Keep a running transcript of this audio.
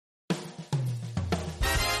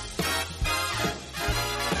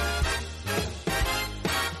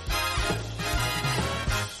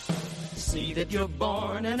that you're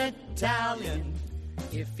born an Italian.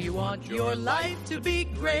 If you want your life to be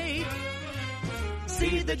great,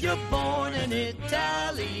 see that you're born an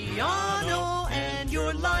Italiano, and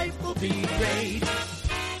your life will be great.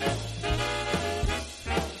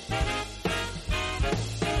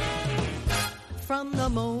 From the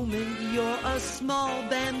moment you're a small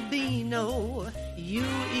bambino, you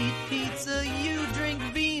eat pizza, you drink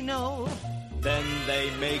vino. Then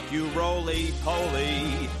they make you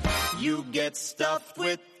roly-poly. You get stuffed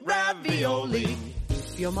with ravioli.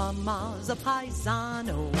 If your mama's a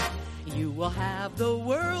paisano, you will have the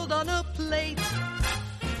world on a plate.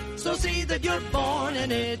 So see that you're born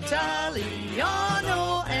an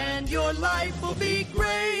Italiano, and your life will be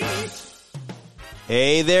great.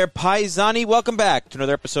 Hey there, Paisani. Welcome back to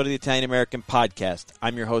another episode of the Italian American Podcast.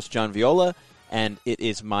 I'm your host, John Viola, and it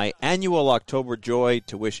is my annual October joy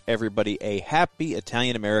to wish everybody a happy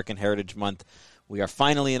Italian American Heritage Month. We are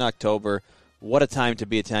finally in October. What a time to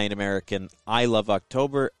be Italian American. I love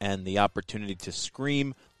October and the opportunity to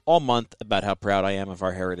scream all month about how proud I am of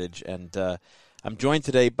our heritage. And I'm joined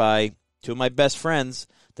today by two of my best friends,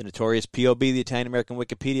 the notorious POB, the Italian American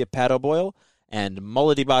Wikipedia, Pat O'Boyle, and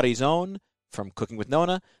Mulla di Bari's own, from Cooking with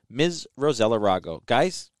Nona, Ms. Rosella Rago.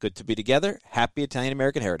 Guys, good to be together. Happy Italian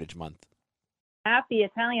American Heritage Month. Happy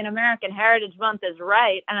Italian American Heritage Month is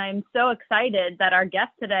right, and I'm so excited that our guest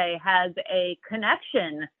today has a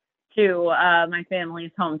connection to my family's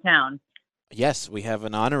hometown. Yes, we have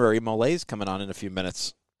an honorary Molaise coming on in a few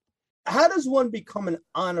minutes. How does one become an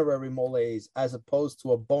honorary Molaise as opposed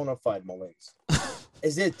to a bona fide Molaise?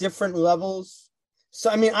 Is it different levels? So,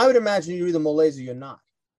 I mean, I would imagine you're either Molaise or you're not.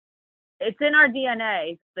 It's in our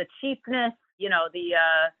DNA, the cheapness, the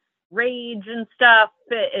rage and stuff.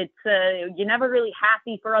 It's you're never really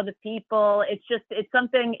happy for other people. It's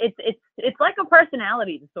something. It's like a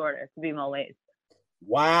personality disorder to be Molaise.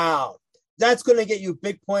 Wow, that's going to get you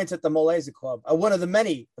big points at the Molaise Club. One of the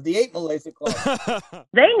 8 Molaise clubs.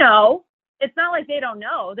 They know. It's not like they don't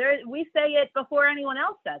know. We say it before anyone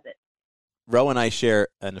else says it. Ro and I share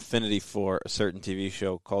an affinity for a certain TV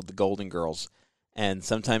show called The Golden Girls. And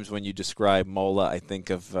sometimes when you describe Mola, I think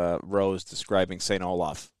of Rose describing St.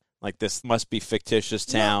 Olaf. Like, this must be fictitious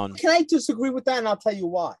town. No, can I disagree with that? And I'll tell you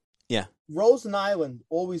why. Yeah. Rosen Island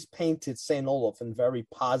always painted St. Olaf in very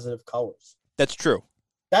positive colors. That's true.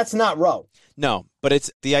 That's not Ro. No, but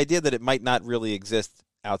it's the idea that it might not really exist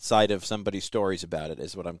outside of somebody's stories about it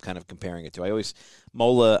is what I'm kind of comparing it to.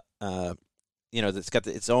 Mola, it's got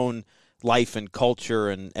its own life and culture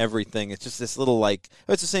and everything. It's just this little, it's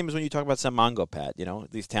the same as when you talk about San Mango, Pat.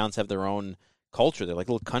 These towns have their own culture. They're like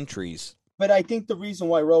little countries. But I think the reason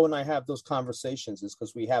why Ro and I have those conversations is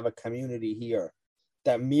because we have a community here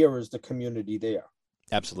that mirrors the community there.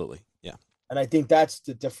 Absolutely, yeah. And I think that's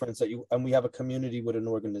the difference and we have a community with an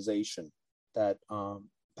organization that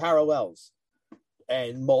parallels.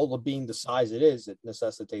 And Mola being the size it is, it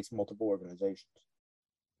necessitates multiple organizations.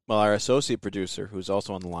 Well, our associate producer, who's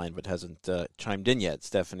also on the line but hasn't chimed in yet,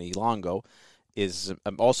 Stephanie Longo, is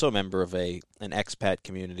also a member of an expat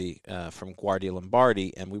community from Guardia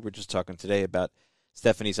Lombardi, and we were just talking today about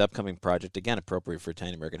Stephanie's upcoming project, again, appropriate for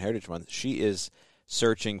Italian American Heritage Month. She is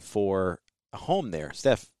searching for a home there.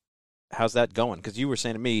 Steph, how's that going? Because you were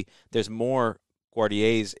saying to me there's more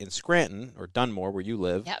Guardiers in Scranton, or Dunmore, where you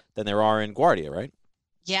live, than there are in Guardia, right?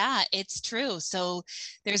 Yeah, it's true. So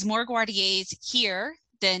there's more Guardiers here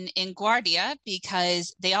than in Guardia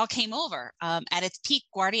because they all came over. At its peak,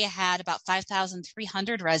 Guardia had about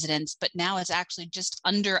 5,300 residents, but now it's actually just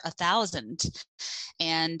under 1,000.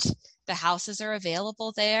 And the houses are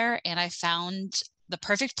available there, and I found the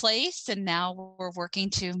perfect place, and now we're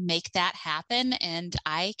working to make that happen, and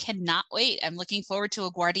I cannot wait. I'm looking forward to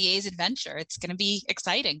a Guardier's adventure. It's going to be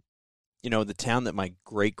exciting. The town that my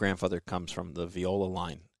great-grandfather comes from, the Viola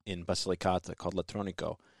line in Basilicata, called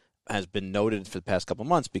Ritornato, has been noted for the past couple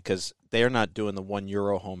months because they're not doing the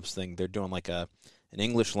 €1 homes thing. They're doing like an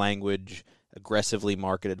English language, aggressively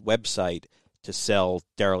marketed website to sell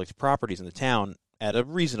derelict properties in the town at a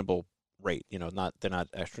reasonable rate. They're not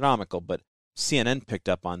astronomical, but CNN picked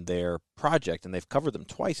up on their project, and they've covered them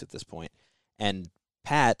twice at this point. And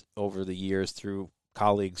Pat, over the years, through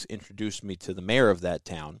colleagues, introduced me to the mayor of that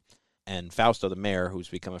town. And Fausto, the mayor, who's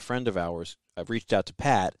become a friend of ours, I've reached out to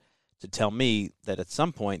Pat to tell me that at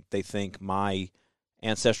some point they think my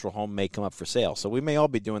ancestral home may come up for sale. So we may all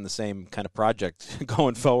be doing the same kind of project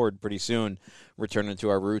going forward pretty soon, returning to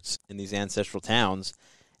our roots in these ancestral towns.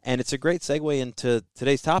 And it's a great segue into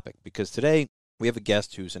today's topic, because today we have a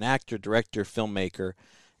guest who's an actor, director, filmmaker,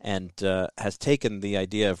 and has taken the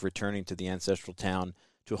idea of returning to the ancestral town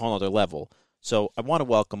to a whole other level. So I want to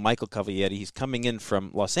welcome Michael Cavalieri. He's coming in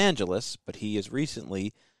from Los Angeles, but he has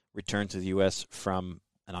recently returned to the U.S. from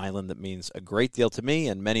an island that means a great deal to me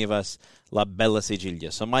and many of us, La Bella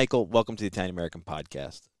Sicilia. So, Michael, welcome to the Italian American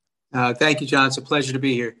Podcast. Thank you, John. It's a pleasure to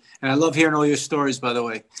be here. And I love hearing all your stories, by the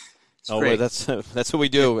way. Well, that's what we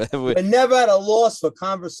do. We're never at a loss for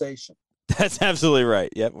conversation. That's absolutely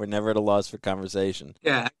right. Yep, we're never at a loss for conversation.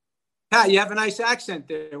 Yeah. Pat, you have a nice accent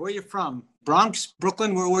there. Where are you from? Bronx,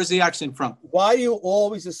 Brooklyn? Where's the accent from? Why do you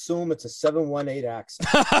always assume it's a 718 accent?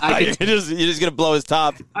 You're just going to blow his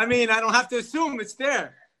top. I mean, I don't have to assume it's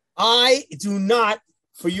there. I do not,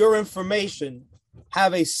 for your information,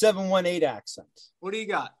 have a 718 accent. What do you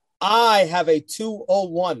got? I have a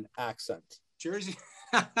 201 accent. Jersey?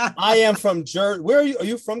 I am from Jersey. Where are you? Are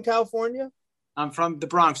you from California? I'm from the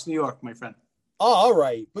Bronx, New York, my friend. Oh, all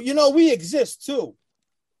right. But, we exist, too.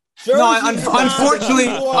 Jersey,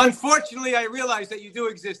 no, unfortunately, I realize that you do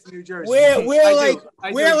exist in New Jersey. We're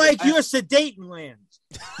like your Sudetenland land.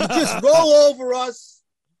 You just roll over us.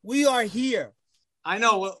 We are here. I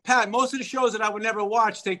know. Well, Pat, most of the shows that I would never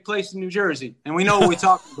watch take place in New Jersey, and we know what we're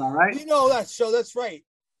talking about, right? We know that show. That's right.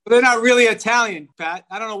 But they're not really Italian, Pat.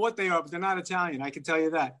 I don't know what they are, but they're not Italian. I can tell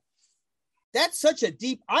you that. That's such a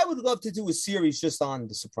deep. I would love to do a series just on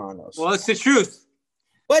The Sopranos. Well, it's the truth.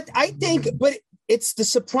 But it's The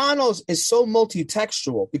Sopranos is so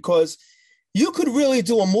multi-textual because you could really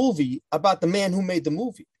do a movie about the man who made the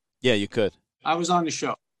movie. Yeah, you could. I was on the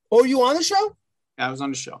show. Oh, you on the show? Yeah, I was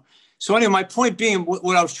on the show. So anyway, my point being,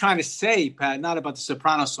 what I was trying to say, Pat, not about The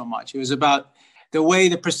Sopranos so much. It was about the way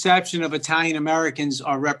the perception of Italian Americans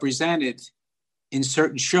are represented in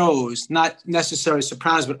certain shows, not necessarily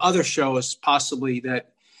Sopranos, but other shows possibly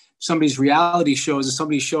that somebody's reality shows and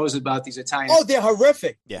somebody shows about these Italian. Oh, they're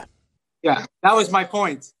horrific. Yeah. Yeah, that was my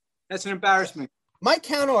point. That's an embarrassment. My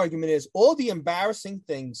counter argument is all the embarrassing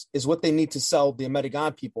things is what they need to sell the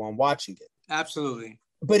American people on watching it. Absolutely.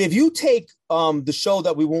 But if you take the show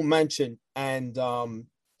that we won't mention and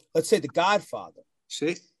let's say The Godfather,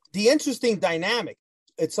 see the interesting dynamic,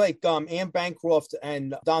 it's like Anne Bancroft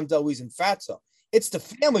and Dom DeLuise and Fatso. It's the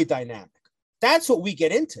family dynamic. That's what we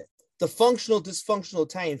get into. The functional, dysfunctional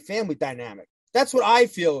Italian family dynamic. That's what I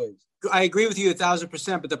feel is. I agree with you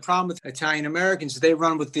 1,000%. But the problem with Italian Americans is they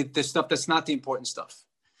run with the stuff that's not the important stuff.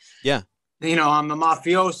 Yeah. I'm a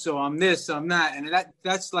mafioso, I'm this, I'm that. And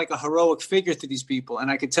that's like a heroic figure to these people. And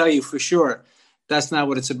I can tell you for sure, that's not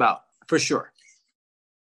what it's about, for sure.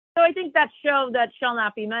 So I think that show that shall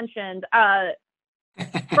not be mentioned,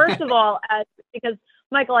 first of all, because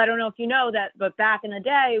Michael, I don't know if you know that, but back in the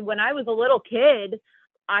day when I was a little kid,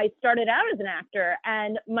 I started out as an actor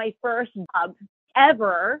and my first job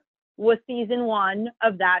ever was season 1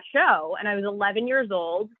 of that show. And I was 11 years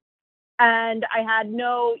old. And I had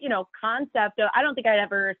no, concept of, I don't think I'd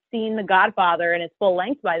ever seen The Godfather in its full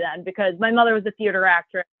length by then because my mother was a theater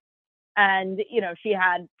actress and, she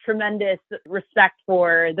had tremendous respect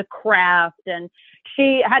for the craft and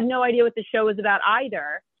she had no idea what the show was about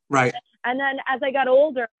either. Right. And then as I got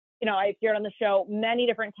older, I appeared on the show many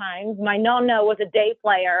different times. My nonna was a day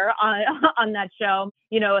player on that show,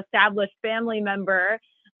 established family member.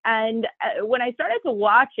 And when I started to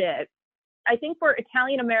watch it, I think for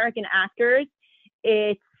Italian-American actors,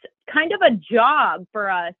 it's kind of a job for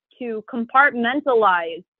us to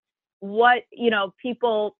compartmentalize what,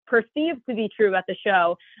 people perceive to be true at the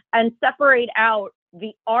show and separate out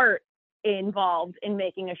the art involved in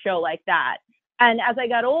making a show like that. And as I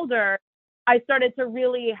got older, I started to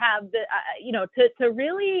really have the, to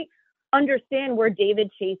really understand where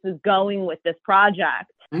David Chase was going with this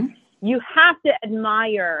project. Mm-hmm. You have to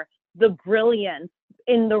admire the brilliance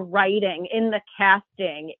in the writing, in the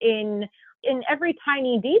casting, in every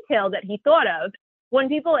tiny detail that he thought of. When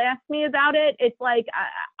people ask me about it, it's like,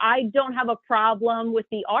 I don't have a problem with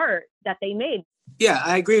the art that they made. Yeah,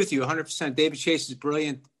 I agree with you 100%. David Chase is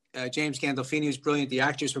brilliant. James Gandolfini was brilliant. The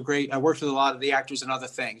actors were great. I worked with a lot of the actors and other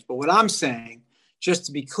things. But what I'm saying, just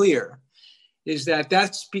to be clear, is that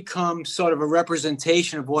that's become sort of a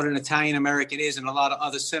representation of what an Italian American is in a lot of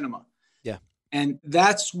other cinema. Yeah. And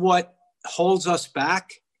that's what holds us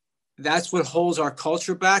back. That's what holds our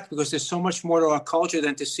culture back because there's so much more to our culture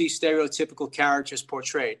than to see stereotypical characters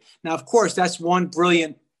portrayed. Now, of course, that's one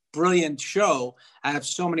brilliant show. I have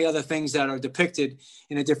so many other things that are depicted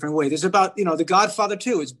in a different way. There's about, The Godfather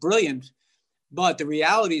too. It's brilliant. But the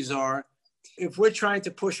realities are, if we're trying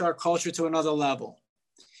to push our culture to another level,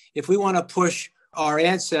 if we want to push our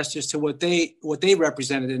ancestors to what they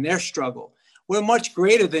represented in their struggle, we're much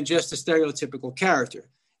greater than just a stereotypical character.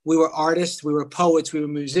 We were artists, we were poets, we were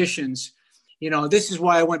musicians. This is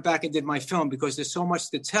why I went back and did my film, because there's so much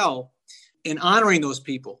to tell in honoring those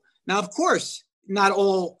people. Now, of course, not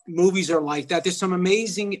all movies are like that. There's some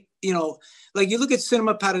amazing, like you look at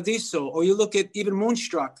Cinema Paradiso, or you look at even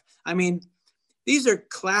Moonstruck. I mean, these are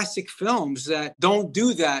classic films that don't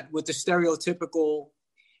do that with the stereotypical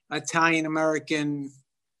Italian-American,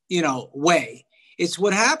 way. It's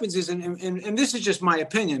what happens is, and this is just my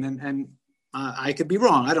opinion, and I could be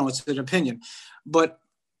wrong. I don't know, it's an opinion, but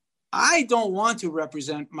I don't want to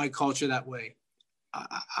represent my culture that way.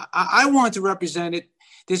 I want to represent it.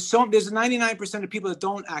 There's 99% of people that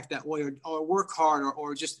don't act that way, or work hard,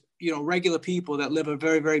 or just, regular people that live a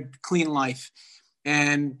very, very clean life.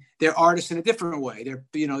 And they're artists in a different way.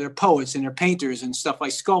 They're poets and they're painters and stuff,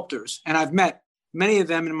 like sculptors. And I've met many of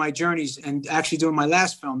them in my journeys, and actually doing my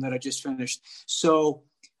last film that I just finished. So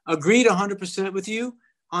agreed 100% with you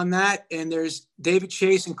on that. And there's David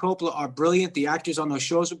Chase and Coppola are brilliant. The actors on those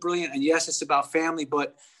shows are brilliant. And yes, it's about family,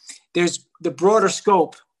 but there's the broader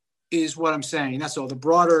scope is what I'm saying. That's all. The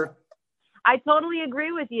broader. I totally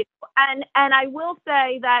agree with you. And I will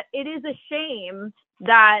say that it is a shame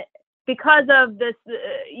that because of this,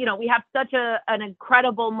 we have such an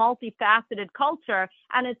incredible, multifaceted culture.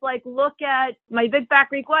 And it's like, look at My Big Fat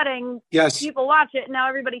Greek Wedding. Yes. People watch it. And now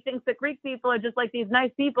everybody thinks that Greek people are just like these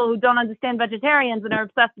nice people who don't understand vegetarians and are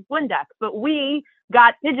obsessed with Windex. But we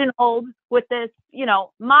got pigeonholed with this,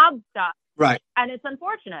 mob stuff. Right. And it's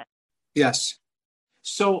unfortunate. Yes.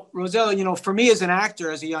 So, Rosella, for me as an actor,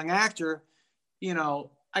 as a young actor,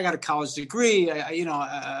 I got a college degree,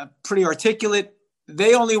 pretty articulate.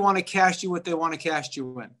 They only want to cast you what they want to cast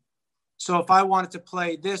you in. So if I wanted to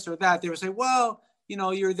play this or that, they would say, well,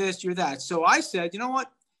 you're this, you're that. So I said, you know what?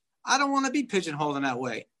 I don't want to be pigeonholed in that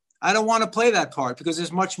way. I don't want to play that part because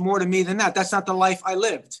there's much more to me than that. That's not the life I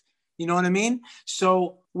lived. You know what I mean?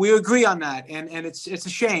 So we agree on that. And it's a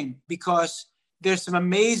shame because there's some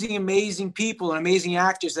amazing, amazing people and amazing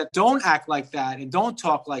actors that don't act like that and don't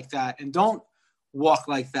talk like that and don't walk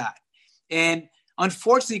like that. And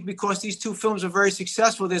unfortunately, because these two films are very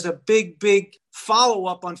successful, there's a big, big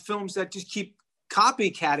follow-up on films that just keep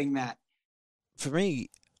copycatting that. For me,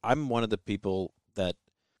 I'm one of the people that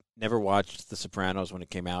never watched The Sopranos when it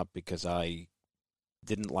came out because I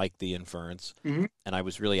didn't like the inference. Mm-hmm. And I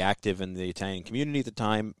was really active in the Italian community at the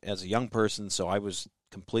time as a young person, so I was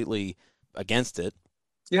completely against it.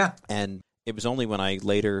 Yeah. And it was only when I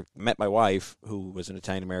later met my wife, who was an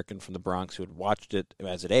Italian-American from the Bronx, who had watched it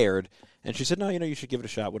as it aired, and she said, no, you should give it a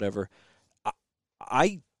shot, whatever.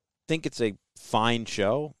 I think it's a fine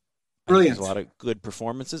show. Brilliant. There's a lot of good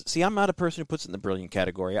performances. See, I'm not a person who puts it in the brilliant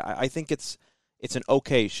category. I think it's an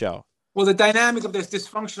okay show. Well, the dynamic of this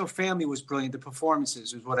dysfunctional family was brilliant. The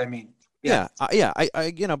performances is what I mean. Yeah.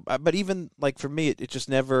 But even like for me, it just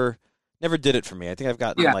never did it for me. I think I've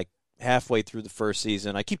gotten like halfway through the first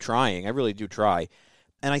season. I keep trying. I really do try.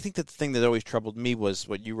 And I think that the thing that always troubled me was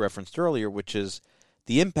what you referenced earlier, which is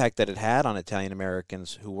the impact that it had on Italian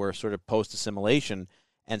Americans who were sort of post-assimilation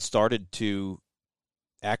and started to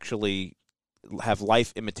actually have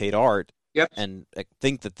life imitate art. Yep. And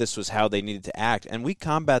think that this was how they needed to act. And we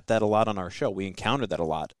combat that a lot on our show. We encounter that a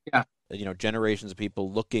lot. Yeah. Generations of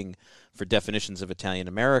people looking for definitions of Italian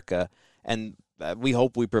America. And we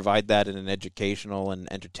hope we provide that in an educational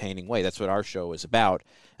and entertaining way. That's what our show is about.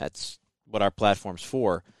 That's what our platform's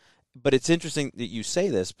for. But it's interesting that you say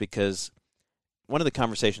this because one of the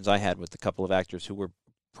conversations I had with a couple of actors who were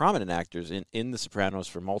prominent actors in The Sopranos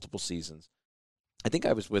for multiple seasons, I think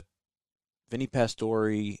I was with Vinny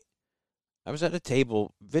Pastore. I was at a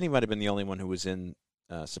table. Vinny might have been the only one who was in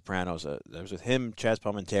Sopranos. I was with him, Chaz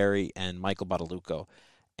Palminteri, and Michael Badalucco.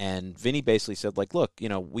 And Vinny basically said, like, look,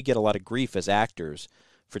 we get a lot of grief as actors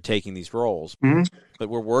for taking these roles, but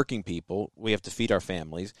we're working people. We have to feed our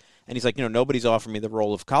families. And he's like, nobody's offering me the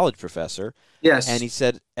role of college professor. Yes. And he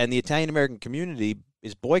said, and the Italian-American community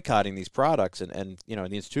is boycotting these products and the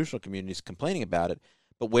institutional community is complaining about it.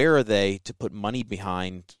 But where are they to put money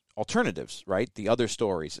behind alternatives, right? The other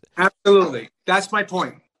stories. Absolutely. That's my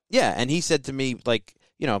point. Yeah. And he said to me, like,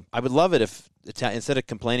 I would love it if instead of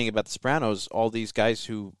complaining about The Sopranos, all these guys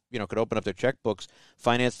who, could open up their checkbooks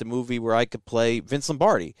financed a movie where I could play Vince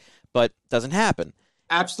Lombardi, but it doesn't happen.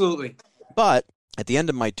 Absolutely. But at the end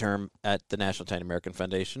of my term at the National Italian American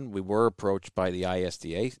Foundation, we were approached by the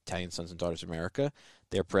ISDA, Italian Sons and Daughters of America,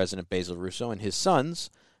 their president, Basil Russo, and his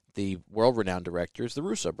sons, the world-renowned directors, the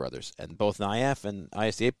Russo brothers. And both NIAF and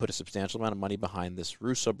ISDA put a substantial amount of money behind this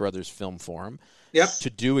Russo Brothers Film Forum to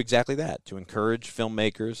do exactly that, to encourage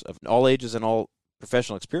filmmakers of all ages and all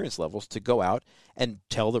professional experience levels to go out and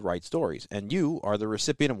tell the right stories. And you are the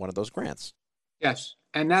recipient of one of those grants. Yes.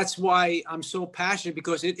 And that's why I'm so passionate,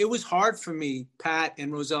 because it was hard for me, Pat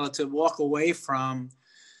and Rosella, to walk away from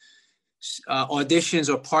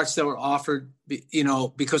auditions or parts that were offered,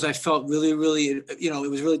 because I felt really, really, it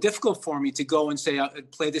was really difficult for me to go and say,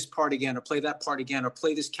 play this part again, or play that part again, or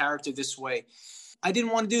play this character this way. I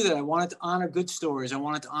didn't want to do that. I wanted to honor good stories. I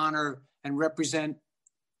wanted to honor and represent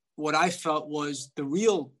what I felt was the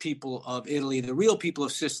real people of Italy, the real people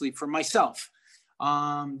of Sicily for myself.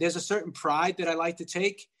 There's a certain pride that I like to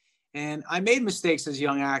take. And I made mistakes as a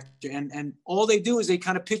young actor. And all they do is they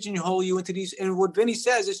kind of pigeonhole you into these. And what Vinny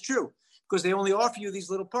says is true, because they only offer you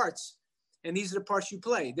these little parts. And these are the parts you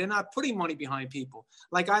play. They're not putting money behind people.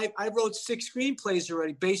 Like I wrote 6 screenplays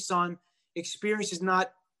already based on experiences,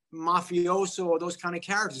 not mafioso or those kind of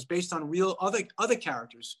characters, based on real other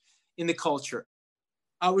characters in the culture.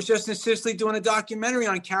 I was just in Sicily doing a documentary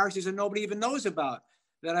on characters that nobody even knows about,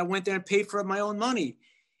 that I went there and paid for my own money.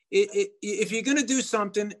 If you're going to do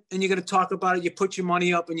something and you're going to talk about it, you put your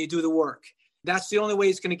money up and you do the work. That's the only way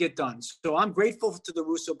it's going to get done. So I'm grateful to the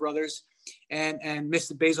Russo brothers and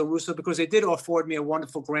Mr. Basil Russo, because they did afford me a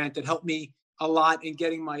wonderful grant that helped me a lot in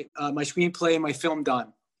getting my screenplay and my film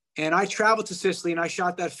done. And I traveled to Sicily and I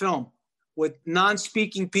shot that film with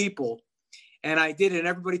non-speaking people. And I did it, and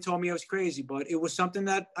everybody told me I was crazy, but it was something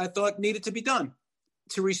that I thought needed to be done.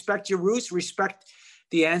 To respect your roots, respect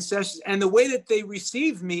the ancestors, and the way that they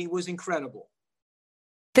received me was incredible.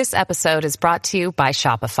 This episode is brought to you by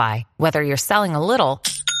Shopify. Whether you're selling a little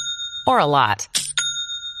or a lot,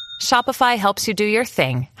 Shopify helps you do your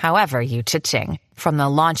thing, however you cha-ching. From the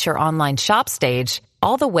launch your online shop stage,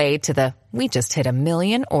 all the way to the we just hit 1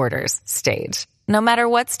 million orders stage. No matter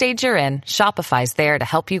what stage you're in, Shopify's there to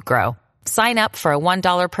help you grow. Sign up for a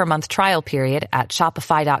 $1 per month trial period at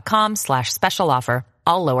shopify.com/special offer,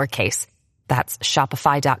 all lowercase. That's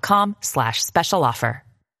shopify.com/special offer.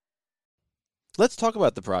 Let's talk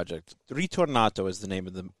about the project. Ritornato is the name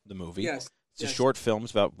of the movie. Yes. It's a short film.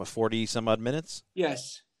 It's about 40 some odd minutes.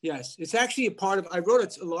 Yes. It's actually a part of, I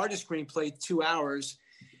wrote a larger screenplay, 2 hours,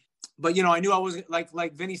 but I knew I was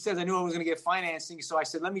like Vinny says, I knew I was going to get financing. So I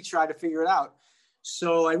said, let me try to figure it out.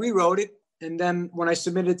 So I rewrote it. And then when I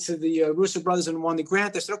submitted to the Russo brothers and won the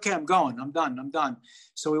grant, I said, okay, I'm going. I'm done.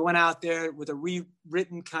 So we went out there with a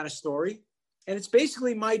rewritten kind of story. And it's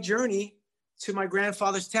basically my journey to my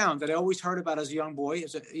grandfather's town that I always heard about as a young boy,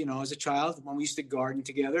 as a child, when we used to garden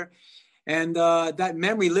together. And that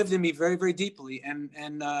memory lived in me very, very deeply.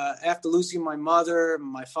 And after losing my mother,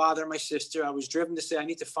 my father, my sister, I was driven to say, I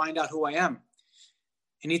need to find out who I am.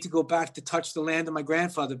 I need to go back to touch the land of my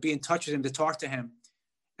grandfather, be in touch with him, to talk to him.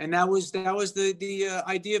 And that was the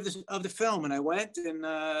idea of the film. And I went and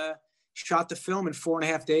shot the film in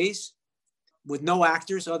 4.5 days with no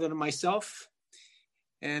actors other than myself.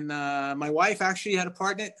 And my wife actually had a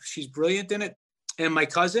part in it. She's brilliant in it. And my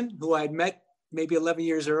cousin, who I had met maybe 11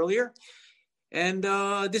 years earlier. And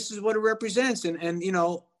this is what it represents. And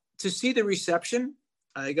to see the reception,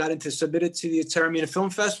 I got submitted to the Taormina Film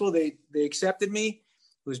Festival. They accepted me.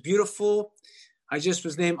 It was beautiful. I just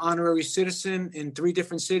was named honorary citizen in 3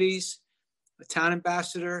 different cities, a town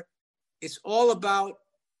ambassador. It's all about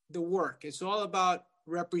the work. It's all about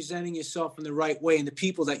representing yourself in the right way and the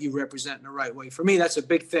people that you represent in the right way. For me, that's a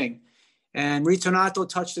big thing. And Ritornato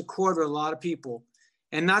touched the chord with a lot of people.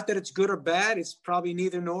 And not that it's good or bad. It's probably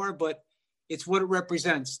neither nor, but it's what it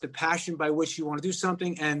represents, the passion by which you want to do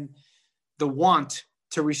something and the want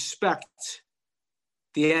to respect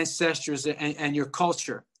the ancestors and your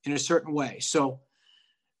culture in a certain way. So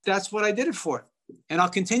that's what I did it for. And I'll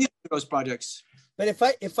continue those projects. But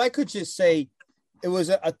if I could just say, it was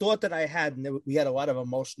a thought that I had, and we had a lot of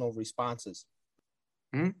emotional responses.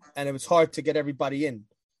 Mm-hmm. And it was hard to get everybody in.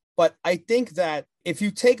 But I think that if you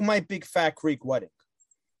take My Big Fat Greek Wedding,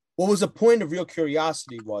 what was a point of real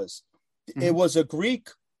curiosity was it was a Greek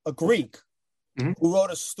who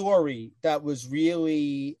wrote a story that was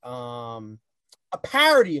really a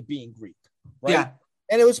parody of being Greek, right? Yeah.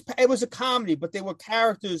 And it was a comedy, but they were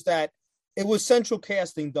characters that it was central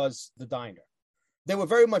casting does the diner. They were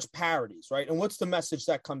very much parodies, right? And what's the message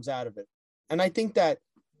that comes out of it? And I think that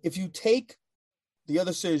if you take the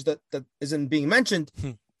other series that isn't being mentioned,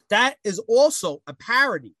 that is also a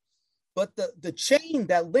parody. But the chain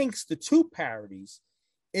that links the 2 parodies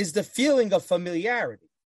is the feeling of familiarity,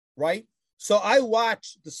 right? So I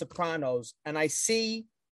watch The Sopranos and I see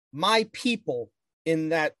my people in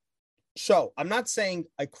that show. I'm not saying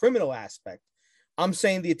a criminal aspect. I'm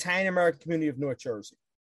saying the Italian-American community of North Jersey.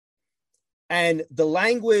 And the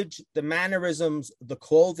language, the mannerisms, the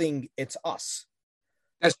clothing, it's us.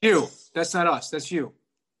 That's you. That's not us. That's you.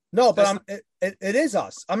 No, but it is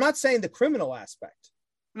us. I'm not saying the criminal aspect.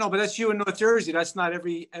 No, but that's you in North Jersey. That's not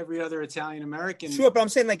every other Italian-American. Sure, but I'm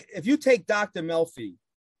saying, like, if you take Dr. Melfi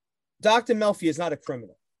is not a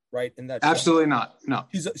criminal. right? In that show. Absolutely not. No.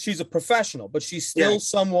 She's a professional, but she's still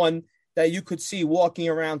someone that you could see walking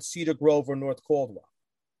around Cedar Grove or North Caldwell.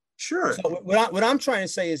 Sure. So what I'm trying to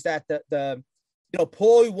say is that the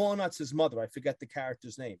Paulie Walnut's his mother, I forget the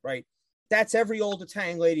character's name, right? That's every old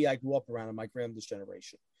Italian lady I grew up around in my grandmother's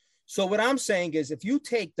generation. So what I'm saying is, if you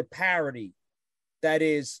take the parody that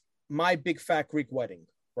is My Big Fat Greek Wedding,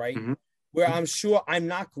 right? Mm-hmm. Where I'm sure I'm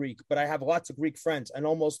not Greek, but I have lots of Greek friends, and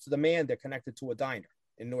almost to the man, they're connected to a diner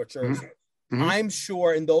in North Jersey. Mm-hmm. I'm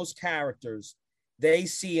sure in those characters, they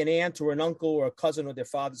see an aunt or an uncle or a cousin or their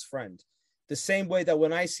father's friend. The same way that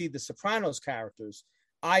when I see the Sopranos characters,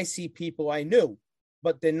 I see people I knew,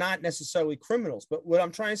 but they're not necessarily criminals. But what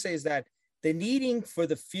I'm trying to say is that the needing for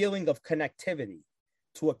the feeling of connectivity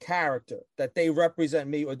to a character, that they represent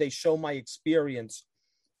me or they show my experience,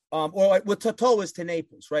 or like with Totò is to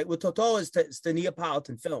Naples, right? With Totò is the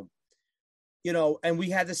Neapolitan film, and we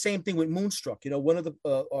had the same thing with Moonstruck. One of the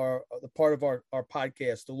part of our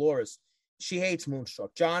podcast, Dolores, she hates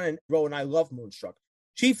Moonstruck. John and Ro and I love Moonstruck.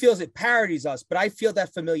 She feels it parodies us, but I feel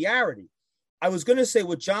that familiarity. I was going to say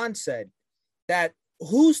what John said, that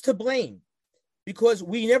who's to blame? Because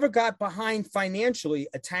we never got behind financially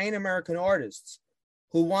Italian-American artists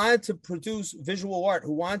who wanted to produce visual art,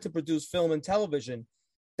 who wanted to produce film and television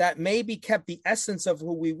that maybe kept the essence of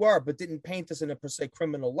who we were, but didn't paint us in a per se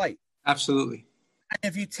criminal light. Absolutely. And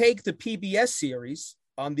if you take the PBS series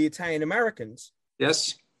on the Italian-Americans,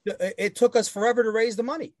 yes, it took us forever to raise the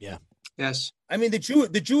money. Yeah. Yes. I mean, the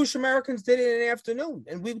Jewish Americans did it in an afternoon,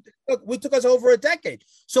 and we took us over a decade.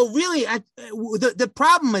 So really, the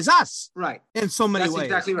problem is us, right? In so many ways.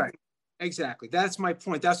 That's exactly right. Exactly. That's my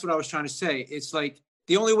point. That's what I was trying to say. It's like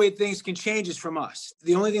the only way things can change is from us.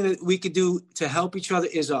 The only thing that we could do to help each other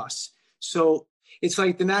is us. So it's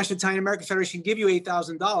like the National Italian American Federation give you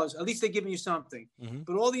 $8,000. At least they're giving you something. Mm-hmm.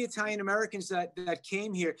 But all the Italian Americans that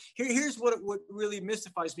came here's what really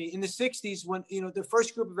mystifies me. In the 60s, when the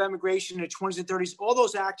first group of emigration in the 20s and 30s, all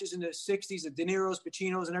those actors in the 60s, the De Niro's,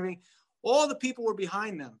 Pacinos, and everything, all the people were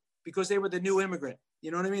behind them because they were the new immigrant.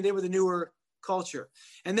 You know what I mean? They were the newer culture.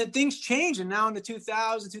 And then things changed. And now in the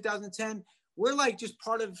 2000s, 2010, we're like just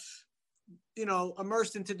part of,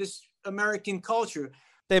 immersed into this American culture.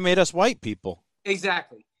 They made us white people.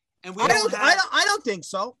 Exactly. And I don't think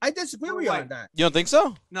so. I disagree with you on that. You don't think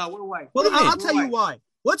so? No, we're white. Well, I'll tell you why.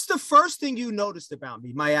 What's the first thing you noticed about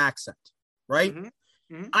me? My accent, right?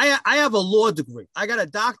 Mm-hmm. Mm-hmm. I have a law degree. I got a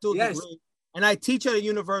doctoral degree, and I teach at a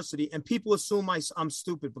university, and people assume I'm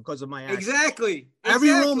stupid because of my accent. Exactly. Every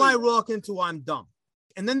room I walk into, I'm dumb.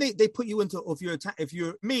 And then they put you into, if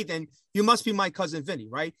you're me, then you must be my cousin Vinny,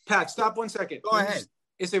 right? Pat, stop 1 second. Go ahead.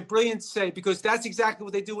 It's a brilliant say, because that's exactly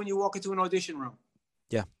what they do when you walk into an audition room.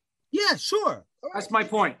 Yeah. Yeah, sure. That's my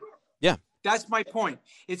point. Yeah. That's my point.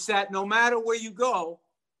 It's that no matter where you go,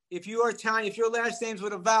 if you are Italian, if your last name's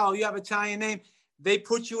with a vowel, you have an Italian name, they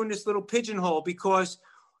put you in this little pigeonhole because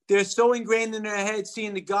they're so ingrained in their head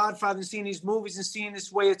seeing The Godfather and seeing these movies and seeing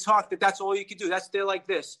this way of talk that that's all you can do. They're like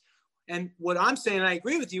this. And what I'm saying, and I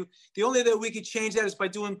agree with you, the only way that we could change that is by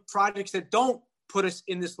doing projects that don't put us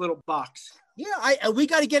in this little box. Yeah, we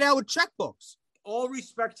got to get out with checkbooks. All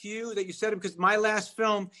respect to you that you said it, because my last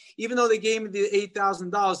film, even though they gave me the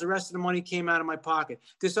 $8,000, the rest of the money came out of my pocket.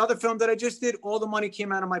 This other film that I just did, all the money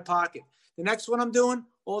came out of my pocket. The next one I'm doing,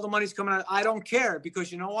 all the money's coming out. I don't care,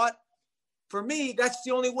 because you know what? For me, that's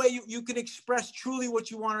the only way you can express truly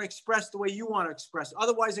what you want to express the way you want to express.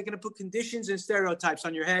 Otherwise, they're going to put conditions and stereotypes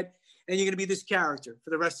on your head, and you're going to be this character for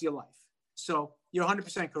the rest of your life. So you're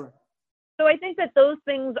 100% correct. So I think that those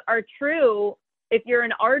things are true if you're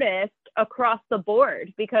an artist across the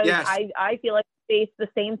board, because yes. I feel like I face the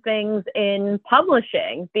same things in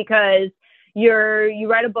publishing, because you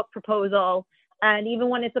write a book proposal, and even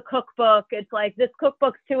when it's a cookbook, it's like, this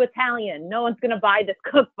cookbook's too Italian. No one's going to buy this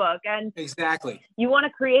cookbook. And exactly, you want to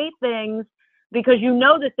create things because you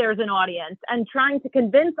know that there's an audience, and trying to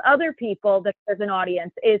convince other people that there's an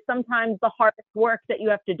audience is sometimes the hardest work that you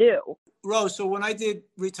have to do. Rose, so when I did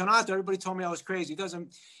Ritornato, everybody told me I was crazy.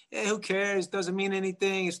 Who cares? Doesn't mean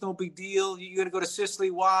anything. It's no big deal. You're going to go to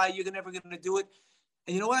Sicily. Why? You're never going to do it.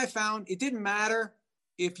 And you know what I found? It didn't matter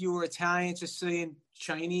if you were Italian, Sicilian,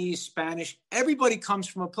 Chinese, Spanish. Everybody comes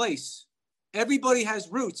from a place. Everybody has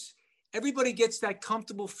roots. Everybody gets that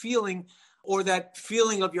comfortable feeling, or that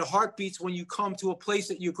feeling of your heartbeats when you come to a place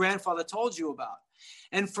that your grandfather told you about.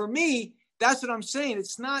 And for me, that's what I'm saying.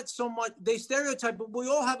 It's not so much, they stereotype, but we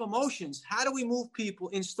all have emotions. How do we move people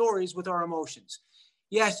in stories with our emotions?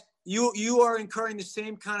 Yes, you are incurring the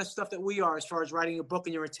same kind of stuff that we are as far as writing a book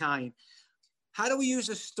and you're Italian. How do we use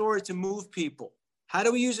a story to move people? How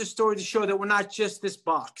do we use a story to show that we're not just this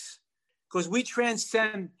box? because we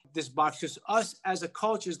transcend this box, because us as a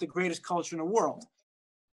culture is the greatest culture in the world.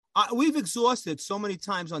 We've exhausted so many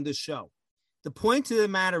times on this show. The point of the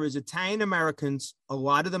matter is Italian Americans, a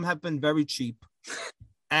lot of them have been very cheap.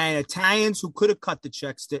 And Italians who could have cut the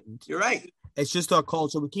checks didn't. You're right. It's just our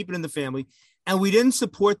culture. We keep it in the family. And we didn't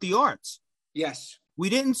support the arts. Yes. We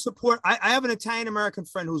didn't support. I have an Italian American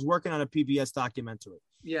friend who's working on a PBS documentary.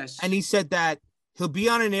 Yes. And he said that he'll be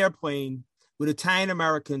on an airplane with Italian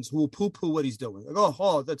Americans who will poo-poo what he's doing. Like,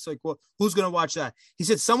 oh, that's like, well, who's going to watch that? He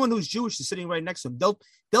said someone who's Jewish is sitting right next to him.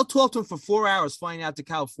 They'll talk to him for 4 hours flying out to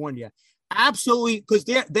California. Absolutely, because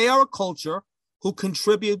they are a culture who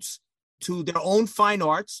contributes to their own fine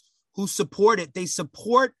arts, who support it. They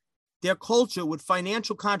support their culture with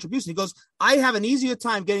financial contribution. He goes, I have an easier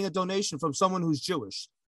time getting a donation from someone who's Jewish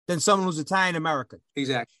than someone who's Italian American.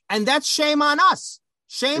 Exactly. And that's shame on us.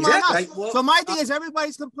 Shame on us. Well, so my thing is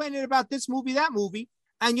everybody's complaining about this movie, that movie.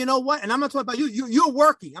 And you know what? And I'm not talking about you. You're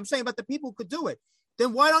working. I'm saying about the people who could do it.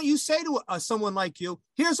 Then why don't you say to someone like you,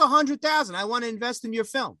 here's $100,000. I want to invest in your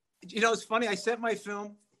film. You know, it's funny. I sent my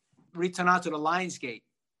film, Ritornato, to Lionsgate,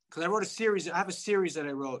 because I wrote a series. I have a series that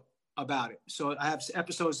I wrote about it. So I have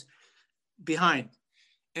episodes behind.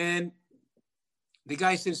 And the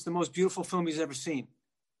guy said it's the most beautiful film he's ever seen.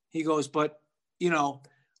 He goes, but, you know,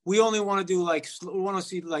 we only want to do we want to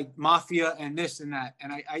see like mafia and this and that.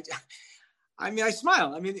 And I mean, I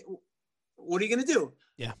smile. I mean, what are you going to do?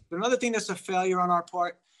 Yeah. But another thing that's a failure on our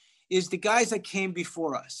part is the guys that came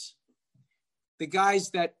before us. The guys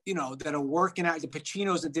that, you know, that are working out, the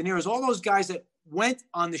Pacinos, the De Niros, all those guys that went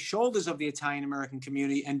on the shoulders of the Italian American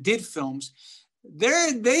community and did films.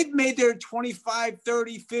 They've made their 25,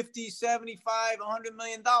 30, 50, 75, $100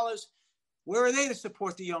 million. Where are they to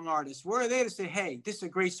support the young artists? Where are they to say, hey, this is a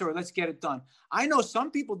great story. Let's get it done. I know some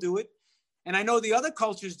people do it. And I know the other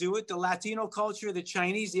cultures do it. The Latino culture, the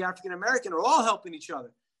Chinese, the African American are all helping each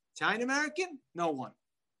other. Italian American? No one.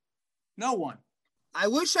 No one. I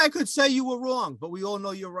wish I could say you were wrong, but we all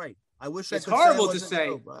know you're right. I wish it's I could horrible say to say.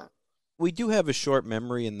 True, but... We do have a short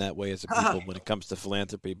memory in that way as a people when it comes to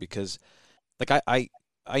philanthropy, because like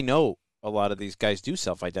I know a lot of these guys do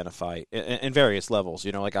self-identify in various levels.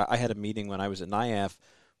 You know, like I had a meeting when I was at IAP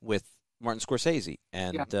with Martin Scorsese,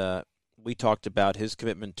 and we talked about his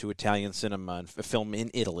commitment to Italian cinema and film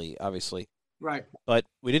in Italy, obviously. Right. But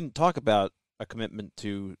we didn't talk about a commitment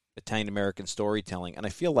to Italian-American storytelling. And I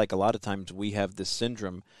feel like a lot of times we have this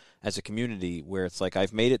syndrome as a community where it's like,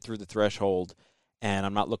 I've made it through the threshold and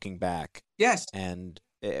I'm not looking back. Yes. And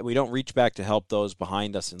we don't reach back to help those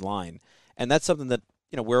behind us in line. And that's something that,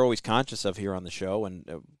 you know, we're always conscious of here on the show and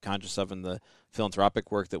conscious of in the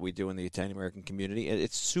philanthropic work that we do in the Italian-American community.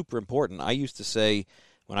 It's super important. I used to say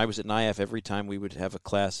when I was at NIAF, every time we would have a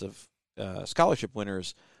class of scholarship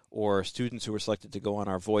winners or students who were selected to go on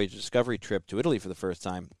our voyage discovery trip to Italy for the first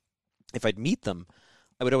time, if I'd meet them,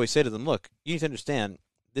 I would always say to them, look, you need to understand,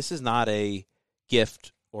 this is not a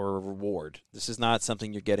gift or a reward. This is not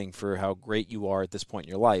something you're getting for how great you are at this point in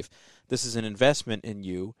your life. This is an investment in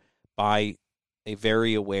you by a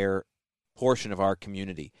very aware portion of our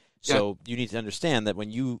community. So you need to understand that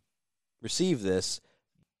when you receive this,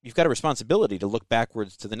 you've got a responsibility to look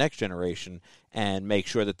backwards to the next generation and make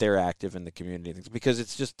sure that they're active in the community, because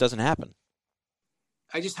it just doesn't happen.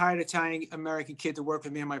 I just hired an Italian American kid to work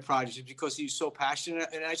with me on my project because he was so passionate.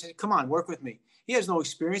 And I said, come on, work with me. He has no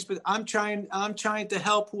experience, but I'm trying to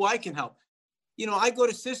help who I can help. You know, I go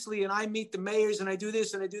to Sicily and I meet the mayors and I do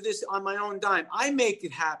this on my own dime. I make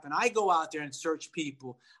it happen. I go out there and search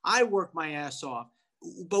people. I work my ass off,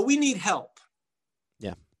 but we need help.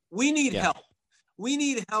 Yeah. We need help. We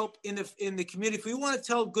need help in the community. If we want to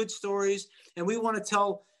tell good stories and we want to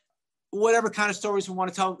tell whatever kind of stories we want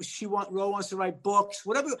to tell, Ro wants to write books,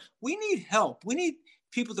 whatever. We need help. We need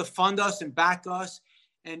people to fund us and back us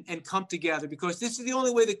and come together, because this is the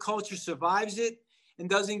only way the culture survives it and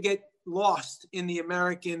doesn't get lost in the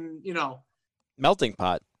American, you know, melting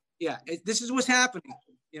pot. Yeah, this is what's happening,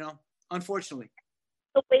 you know, unfortunately.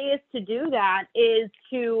 The ways to do that is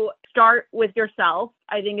to start with yourself.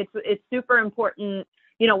 I think it's super important.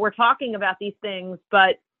 You know, we're talking about these things,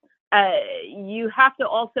 but you have to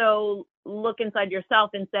also look inside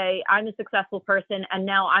yourself and say, I'm a successful person, and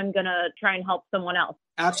now I'm going to try and help someone else.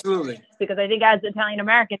 Absolutely. Because I think as Italian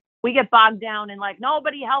Americans, we get bogged down in like,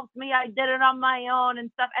 nobody helps me, I did it on my own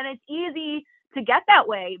and stuff. And it's easy to get that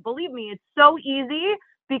way. Believe me, it's so easy,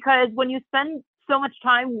 because when you spend so much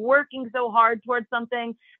time working so hard towards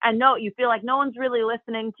something and you feel like no one's really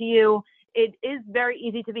listening to you, it is very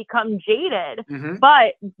easy to become jaded. Mm-hmm.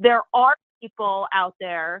 But there are people out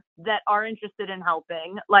there that are interested in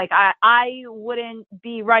helping. Like I wouldn't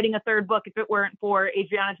be writing a third book if it weren't for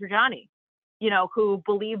Adriana Trajani. who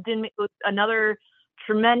believed in me, another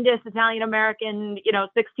tremendous Italian American,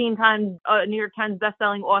 16 times New York Times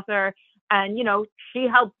bestselling author. And, she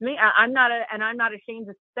helped me. I'm not ashamed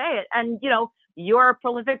to say it. And, you're a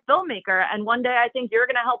prolific filmmaker. And one day I think you're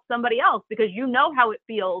going to help somebody else because you know how it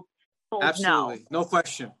feels. Absolutely. No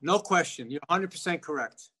question. No question. You're 100%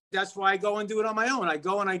 correct. That's why I go and do it on my own. I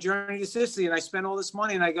go and I journey to Sicily and I spend all this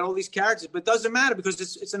money and I get all these characters, but it doesn't matter because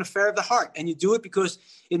it's an affair of the heart, and you do it because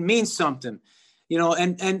it means something,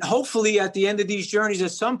 and hopefully at the end of these journeys,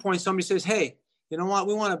 at some point, somebody says, hey, you know what?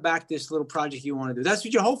 We want to back this little project you want to do. That's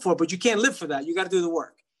what you hope for, but you can't live for that. You got to do the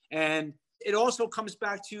work. And it also comes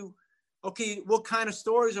back to, okay, what kind of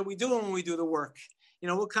stories are we doing when we do the work?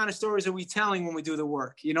 What kind of stories are we telling when we do the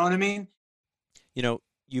work? You know what I mean?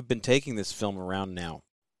 You've been taking this film around now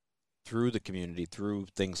through the community, through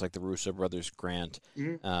things like the Russo Brothers grant.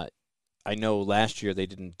 Mm-hmm. I know last year they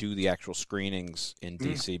didn't do the actual screenings in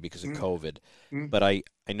D.C. because of COVID, but I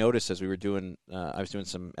noticed as we were doing, I was doing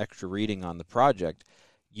some extra reading on the project,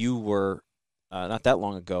 you were not that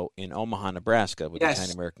long ago in Omaha, Nebraska with the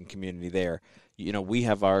Italian American community there. We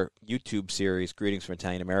have our YouTube series, Greetings from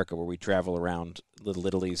Italian America, where we travel around Little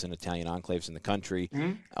Italies and Italian enclaves in the country.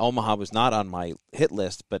 Mm-hmm. Omaha was not on my hit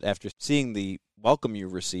list, but after seeing the welcome you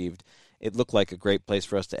received, it looked like a great place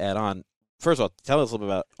for us to add on. First of all, tell us a little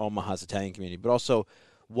bit about Omaha's Italian community, but also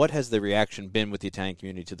what has the reaction been with the Italian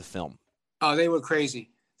community to the film? Oh, they were crazy.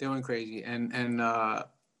 They went crazy. And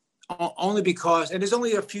only because, and there's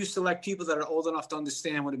only a few select people that are old enough to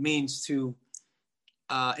understand what it means to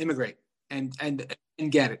immigrate and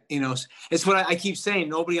get it. It's what I keep saying.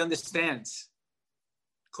 Nobody understands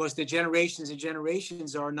because the generations and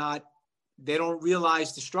generations they don't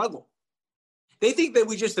realize the struggle. They think that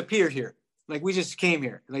we just appeared here. Like we just came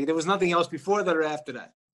here. Like there was nothing else before that or after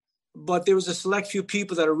that. But there was a select few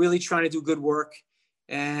people that are really trying to do good work.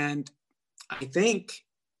 And I think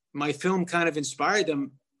my film kind of inspired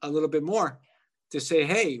them a little bit more to say,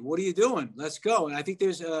 hey, what are you doing? Let's go. And I think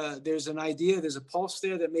there's an idea, there's a pulse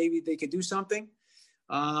there that maybe they could do something,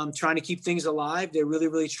 trying to keep things alive. They're really,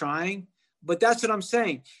 really trying. But that's what I'm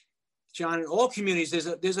saying, John, in all communities,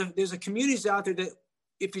 there's a communities out there that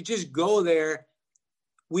if you just go there,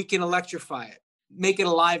 we can electrify it, make it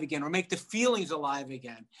alive again, or make the feelings alive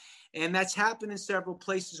again. And that's happened in several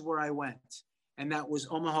places where I went. And that was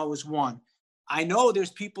Omaha was one. I know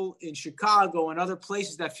there's people in Chicago and other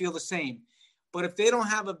places that feel the same. But if they don't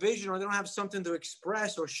have a vision or they don't have something to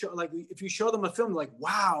express or show, like if you show them a film, like,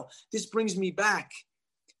 wow, this brings me back.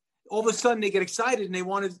 All of a sudden they get excited and they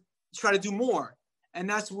want to try to do more. And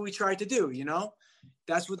that's what we tried to do,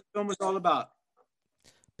 That's what the film was all about.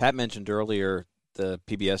 Pat mentioned earlier the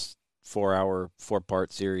PBS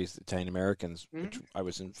 4-part series, Italian Americans, which I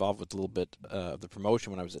was involved with a little bit of the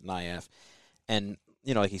promotion when I was at IAP. And,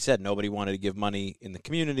 like he said, nobody wanted to give money in the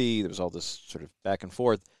community. There was all this sort of back and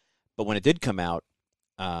forth. But when it did come out,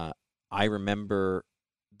 I remember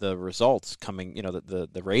the results coming,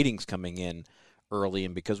 the ratings coming in early.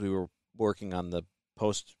 And because we were working on the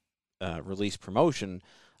post-release promotion,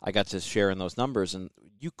 I got to share in those numbers, and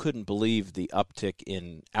you couldn't believe the uptick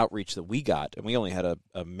in outreach that we got. And we only had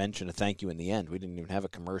a mention, a thank you in the end. We didn't even have a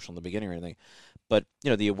commercial in the beginning or anything. But,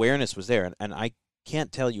 the awareness was there. And I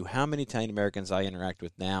can't tell you how many Italian Americans I interact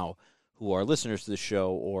with now who are listeners to the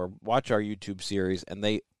show or watch our YouTube series, and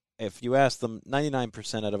if you ask them,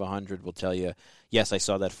 99% out of 100 will tell you, yes, I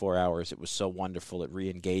saw that 4 hours. It was so wonderful. It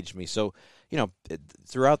re-engaged me. So,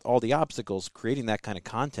 throughout all the obstacles, creating that kind of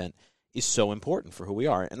content is so important for who we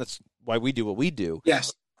are. And that's why we do what we do.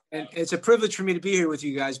 Yes. And it's a privilege for me to be here with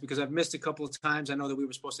you guys because I've missed a couple of times. I know that we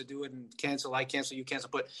were supposed to do it and cancel. I cancel, you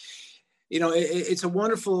cancel. But, it's a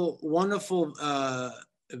wonderful, wonderful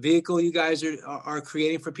vehicle you guys are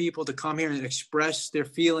creating for people to come here and express their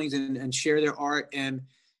feelings and share their art. And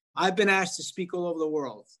I've been asked to speak all over the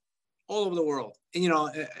world. And,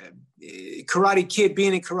 Karate Kid,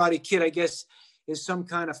 being a Karate Kid, I guess, is some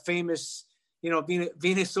kind of famous,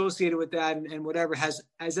 being associated with that and whatever has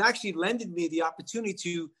actually lended me the opportunity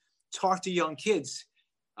to talk to young kids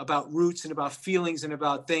about roots and about feelings and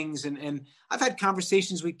about things. And I've had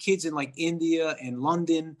conversations with kids in like India and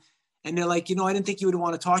London, and they're like, I didn't think you would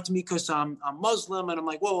want to talk to me because I'm Muslim. And I'm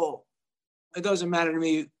like, whoa, it doesn't matter to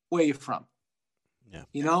me where you're from.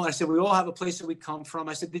 Yeah. I said, we all have a place that we come from.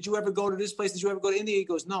 I said, did you ever go to this place? Did you ever go to India? He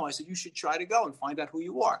goes, no. I said, you should try to go and find out who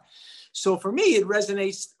you are. So for me, it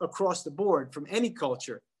resonates across the board from any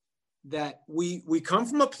culture that we come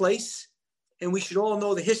from a place and we should all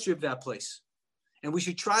know the history of that place. And we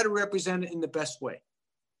should try to represent it in the best way,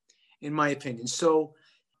 in my opinion. So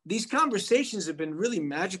these conversations have been really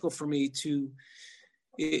magical for me to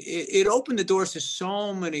it opened the doors to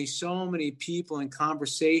so many people and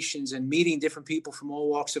conversations and meeting different people from all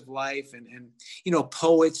walks of life and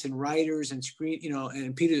poets and writers and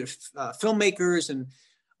filmmakers and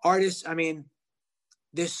artists. I mean,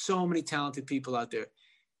 there's so many talented people out there.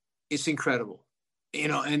 It's incredible,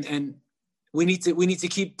 and we need to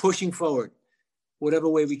keep pushing forward whatever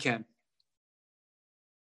way we can.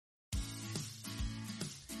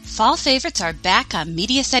 Fall favorites are back on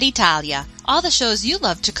Mediaset Italia. All the shows you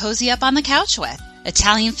love to cozy up on the couch with.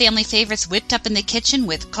 Italian family favorites whipped up in the kitchen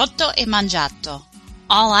with Cotto e Mangiato.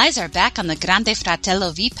 All eyes are back on the Grande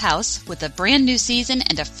Fratello Veep House with a brand new season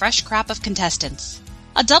and a fresh crop of contestants.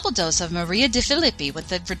 A double dose of Maria De Filippi with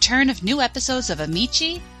the return of new episodes of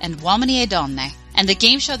Amici and Uomini e Donne. And the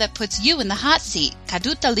game show that puts you in the hot seat,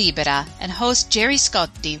 Caduta Libera, and host Jerry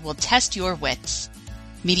Scotti will test your wits.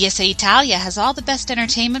 Mediaset Italia has all the best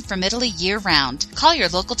entertainment from Italy year-round. Call your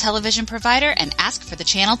local television provider and ask for the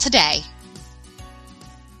channel today.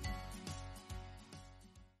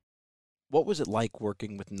 What was it like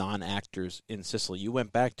working with non-actors in Sicily? You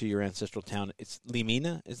went back to your ancestral town. It's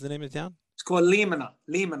Limina is the name of the town? It's called Limina.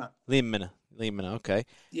 Limina, okay.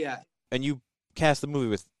 Yeah. And you cast the movie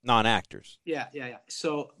with non-actors. Yeah.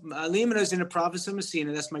 So Limina is in the province of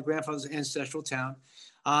Messina. That's my grandfather's ancestral town.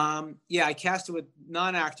 I cast it with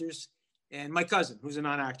non-actors and my cousin, who's a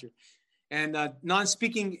non-actor, and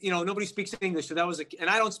non-speaking. Nobody speaks English, so that was and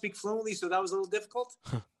I don't speak fluently, so that was a little difficult.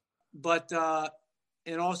 But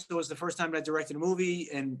and also it was the first time that I directed a movie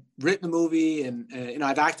and written a movie, and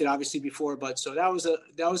I've acted obviously before, but so that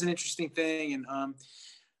was an interesting thing, and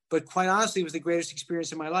but quite honestly, it was the greatest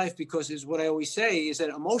experience in my life because is what I always say is that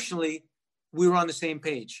emotionally we were on the same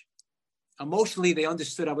page. Emotionally, they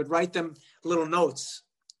understood. I would write them little notes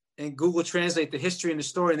and Google Translate the history and the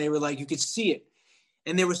story, and they were like, you could see it.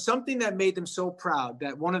 And there was something that made them so proud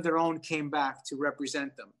that one of their own came back to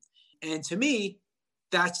represent them. And to me,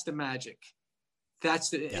 that's the magic.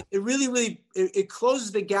 It really, it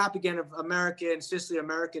closes the gap again of America and Sicily,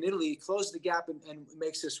 America and Italy. It closes the gap and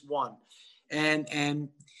makes us one. And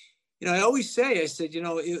I always say, I said,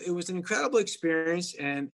 it was an incredible experience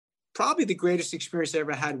and probably the greatest experience I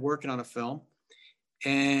ever had working on a film.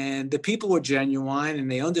 And the people were genuine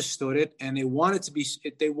and they understood it and they wanted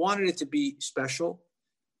it to be special.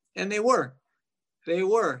 And they were.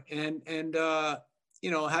 And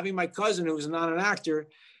having my cousin, who was not an actor,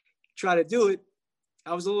 try to do it,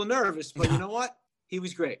 I was a little nervous, but you know what? He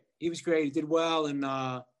was great. He did well. And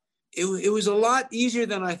it was a lot easier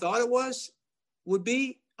than I thought it would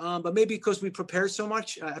be. But maybe because we prepared so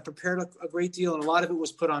much, I prepared a great deal. And a lot of it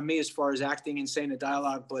was put on me as far as acting and saying the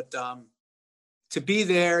dialogue. But to be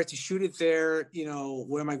there, to shoot it there,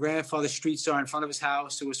 where my grandfather's streets are in front of his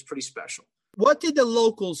house, it was pretty special. What did the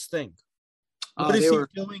locals think? What is he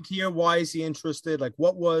doing here? Why is he interested? Like,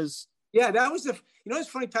 what was? Yeah, that was it's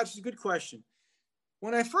funny, Patrick, it's a good question.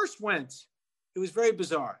 When I first went, it was very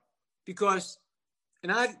bizarre because,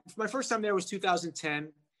 my first time there was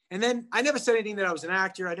 2010. And then I never said anything that I was an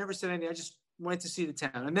actor. I never said anything. I just went to see the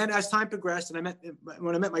town. And then as time progressed and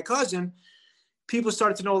when I met my cousin, people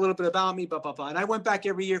started to know a little bit about me, blah, blah, blah. And I went back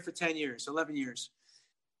every year for 10 years, 11 years.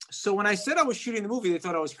 So when I said I was shooting the movie, they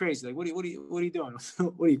thought I was crazy. Like, what are you doing?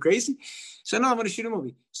 What are you, crazy? So no, I'm going to shoot a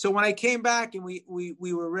movie. So when I came back and we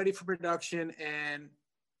were ready for production and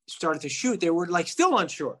started to shoot, they were like still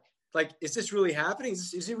unsure. Like, is this really happening?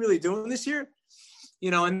 Is he really doing this here?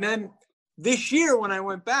 And then this year when I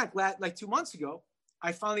went back, like 2 months ago,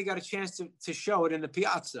 I finally got a chance to show it in the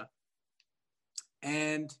piazza.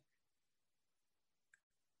 And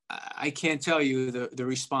I can't tell you the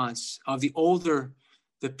response of the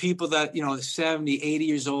people that, 70, 80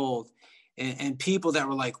 years old and people that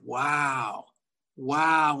were like, wow.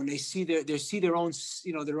 And they see their own,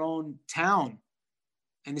 their own town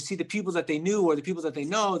and to see the people that they knew or the people that they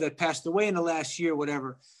know that passed away in the last year,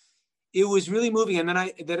 whatever. It was really moving. And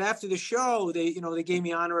then after the show, they gave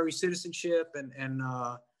me honorary citizenship and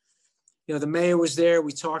the mayor was there.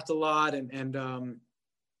 We talked a lot and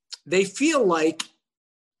they feel like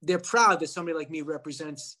they're proud that somebody like me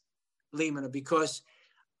represents Limina because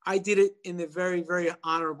I did it in the very, very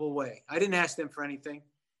honorable way. I didn't ask them for anything.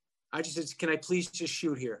 I just said, can I please just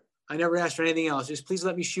shoot here? I never asked for anything else. Just please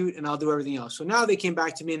let me shoot and I'll do everything else. So now they came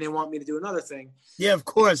back to me and they want me to do another thing. Yeah, of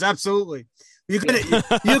course. Absolutely. You're gonna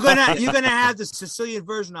have the Sicilian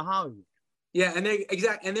version of Hollywood. Yeah, and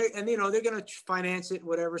they're gonna finance it and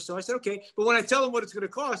whatever. So I said, okay. But when I tell them what it's gonna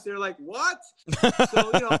cost, they're like, what?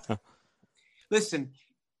 So listen,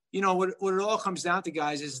 what it all comes down to,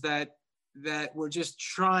 guys, is that we're just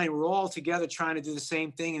we're all together trying to do the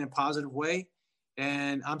same thing in a positive way.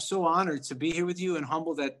 And I'm so honored to be here with you and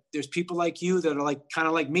humbled that there's people like you that are like kind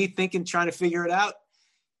of like me thinking, trying to figure it out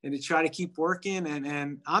and to try to keep working.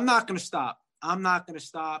 And I'm not going to stop. I'm not going to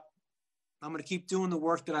stop. I'm going to keep doing the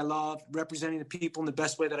work that I love, representing the people in the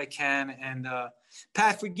best way that I can. And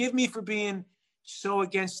Pat, forgive me for being so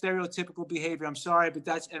against stereotypical behavior. I'm sorry, but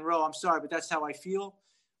Ro, I'm sorry, but that's how I feel.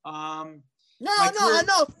 No.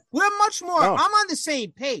 We're much more. No. I'm on the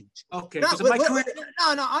same page. Okay. No, My career,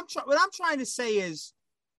 what I'm trying to say is,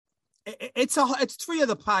 it's 3 of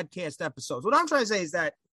the podcast episodes. What I'm trying to say is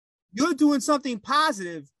that you're doing something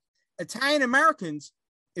positive. Italian Americans,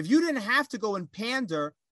 if you didn't have to go and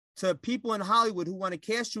pander to people in Hollywood who want to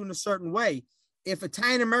cast you in a certain way, if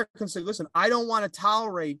Italian Americans say, listen, I don't want to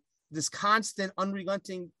tolerate this constant,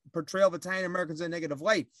 unrelenting portrayal of Italian Americans in a negative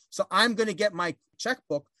light, so I'm going to get my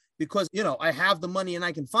checkbook because, I have the money and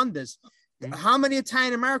I can fund this. Mm-hmm. How many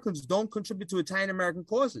Italian Americans don't contribute to Italian American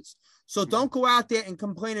causes? So don't go out there and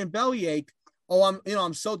complain and bellyache,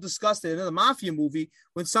 I'm so disgusted, another mafia movie,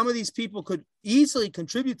 when some of these people could easily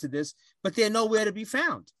contribute to this, but they're nowhere to be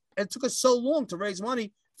found. It took us so long to raise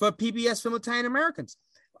money for PBS film Italian Americans.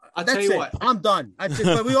 I'll tell you what. I'm done.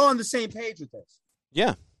 But we're all on the same page with this.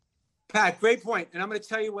 Yeah. Pat, great point. And I'm going to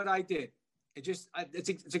tell you what I did. It's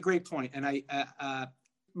a great point. And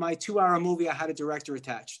my 2-hour movie, I had a director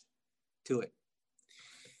attached to it.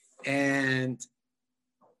 And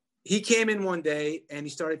he came in one day and he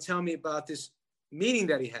started telling me about this meeting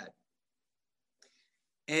that he had.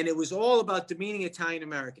 And it was all about demeaning Italian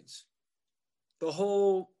Americans. The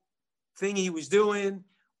whole thing he was doing,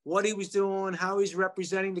 what he was doing, how he's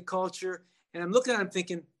representing the culture. And I'm looking at him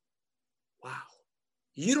thinking, wow,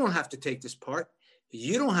 you don't have to take this part.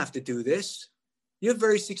 You don't have to do this. You're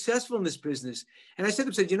very successful in this business. And I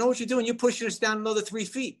said to him, you know what you're doing? You're pushing us down another 3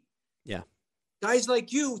 feet. Yeah. Guys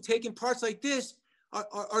like you taking parts like this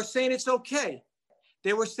are saying it's okay.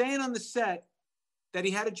 They were saying on the set that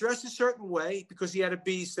he had to dress a certain way because he had to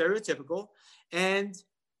be stereotypical. And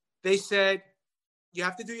they said, you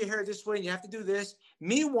have to do your hair this way and you have to do this.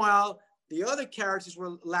 Meanwhile, the other characters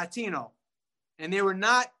were Latino and they were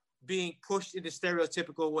not being pushed in the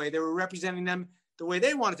stereotypical way. They were representing them the way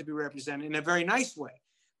they wanted to be represented in a very nice way.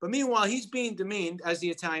 But meanwhile, he's being demeaned as the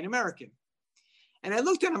Italian American. And I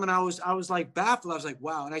looked at him and I was like baffled. I was like,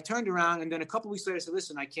 wow. And I turned around and then a couple of weeks later I said,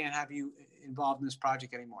 listen, I can't have you involved in this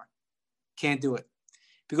project anymore. Can't do it.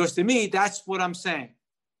 Because to me, that's what I'm saying.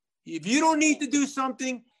 If you don't need to do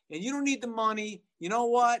something and you don't need the money, you know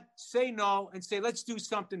what? Say no and say, let's do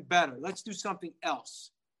something better. Let's do something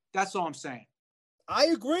else. That's all I'm saying. I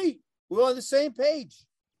agree. We're on the same page.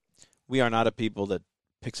 We are not a people that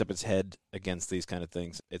picks up its head against these kind of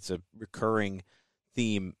things. It's a recurring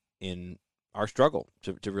theme in our struggle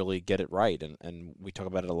to really get it right, and we talk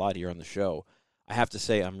about it a lot here on the show. I have to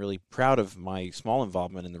say I'm really proud of my small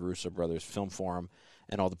involvement in the Russo Brothers Film Forum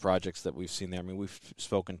and all the projects that we've seen there. I mean, we've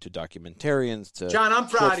spoken to documentarians, to John, I'm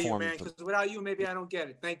proud of you, man, because without you, maybe I don't get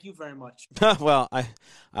it. Thank you very much. Well,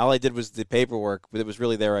 all I did was the paperwork, but it was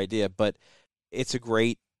really their idea. But it's a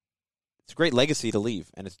great legacy to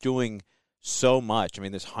leave, and it's doing so much. I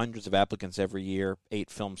mean, there's hundreds of applicants every year, 8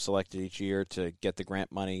 films selected each year to get the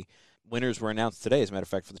grant money. Winners were announced today, as a matter of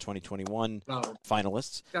fact, for the 2021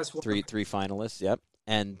 finalists. That's three finalists, yep.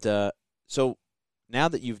 And so now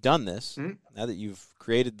that you've done this, now that you've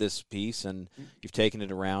created this piece and you've taken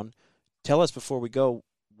it around, tell us before we go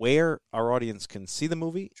where our audience can see the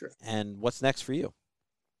movie and what's next for you.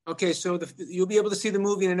 Okay, so you'll be able to see the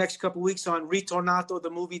movie in the next couple of weeks on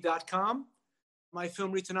ritornatothemovie.com. My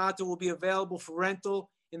film Ritornato will be available for rental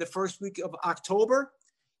in the first week of October.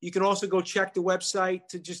 You can also go check the website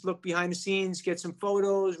to just look behind the scenes, get some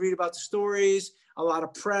photos, read about the stories, a lot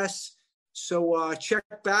of press. So check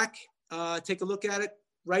back, take a look at it,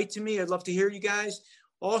 write to me. I'd love to hear you guys.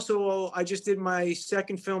 Also, I just did my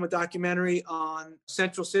second film, a documentary on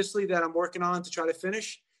Central Sicily that I'm working on to try to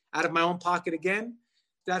finish out of my own pocket again.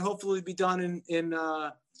 That hopefully will be done in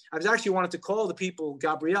I was actually wanted to call the people,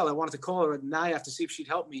 Gabrielle. I wanted to call her, and now I have to see if she'd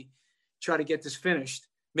help me try to get this finished.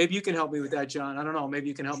 Maybe you can help me with that, John. I don't know. Maybe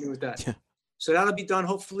you can help me with that. Yeah. So that'll be done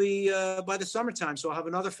hopefully by the summertime. So I'll have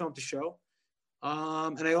another film to show.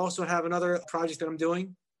 And I also have another project that I'm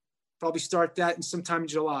doing. Probably start that in sometime in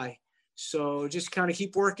July. So just kind of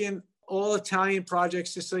keep working. All Italian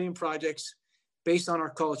projects, Sicilian projects, based on our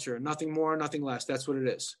culture. Nothing more, nothing less. That's what it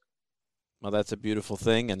is. Well, that's a beautiful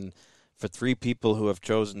thing. And for 3 people who have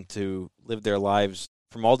chosen to live their lives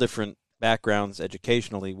from all different backgrounds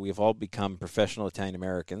educationally, we've all become professional Italian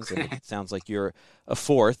Americans, and it sounds like you're a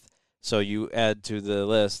 4th, so you add to the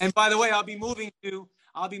list. And by the way, I'll be moving to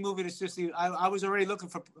Sicily. I was already looking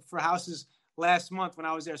for houses last month when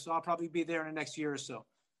I was there. So I'll probably be there in the next year or so.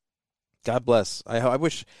 God bless. I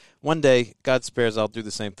wish one day, God spares, I'll do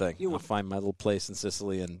the same thing. You will. I'll find my little place in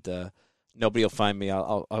Sicily, and nobody will find me.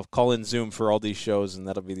 I'll call in Zoom for all these shows, and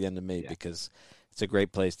that'll be the end of me because it's a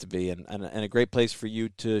great place to be and a great place for you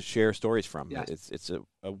to share stories from. Yes. It's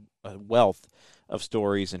a wealth of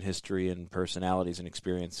stories and history and personalities and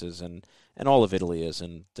experiences, and all of Italy is.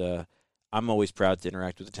 And I'm always proud to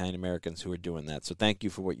interact with Italian Americans who are doing that. So thank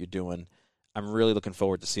you for what you're doing. I'm really looking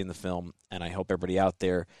forward to seeing the film, and I hope everybody out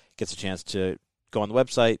there gets a chance to go on the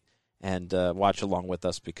website and watch along with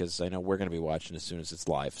us, because I know we're going to be watching as soon as it's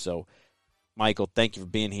live. So, Michael, thank you for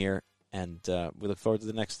being here, and we look forward to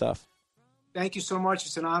the next stuff. Thank you so much.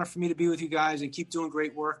 It's an honor for me to be with you guys and keep doing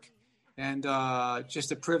great work, and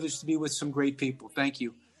just a privilege to be with some great people. Thank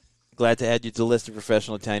you. Glad to add you to the list of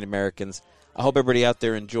professional Italian Americans. I hope everybody out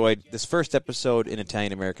there enjoyed this first episode in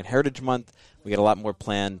Italian American Heritage Month. We got a lot more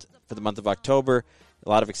planned for the month of October, a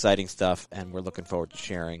lot of exciting stuff, and we're looking forward to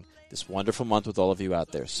sharing this wonderful month with all of you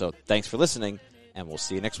out there. So thanks for listening, and we'll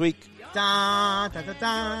see you next week. Who's that,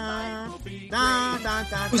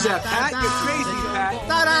 Pat? You're crazy, Pat.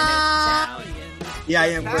 Yeah, I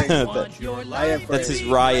am crazy. I am crazy. That's his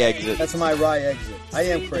rye exit. That's my rye exit. I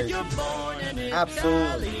am crazy.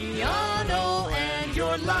 Absolutely. And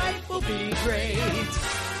your life will be great.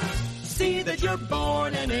 See that you're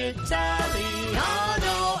born an Italiano.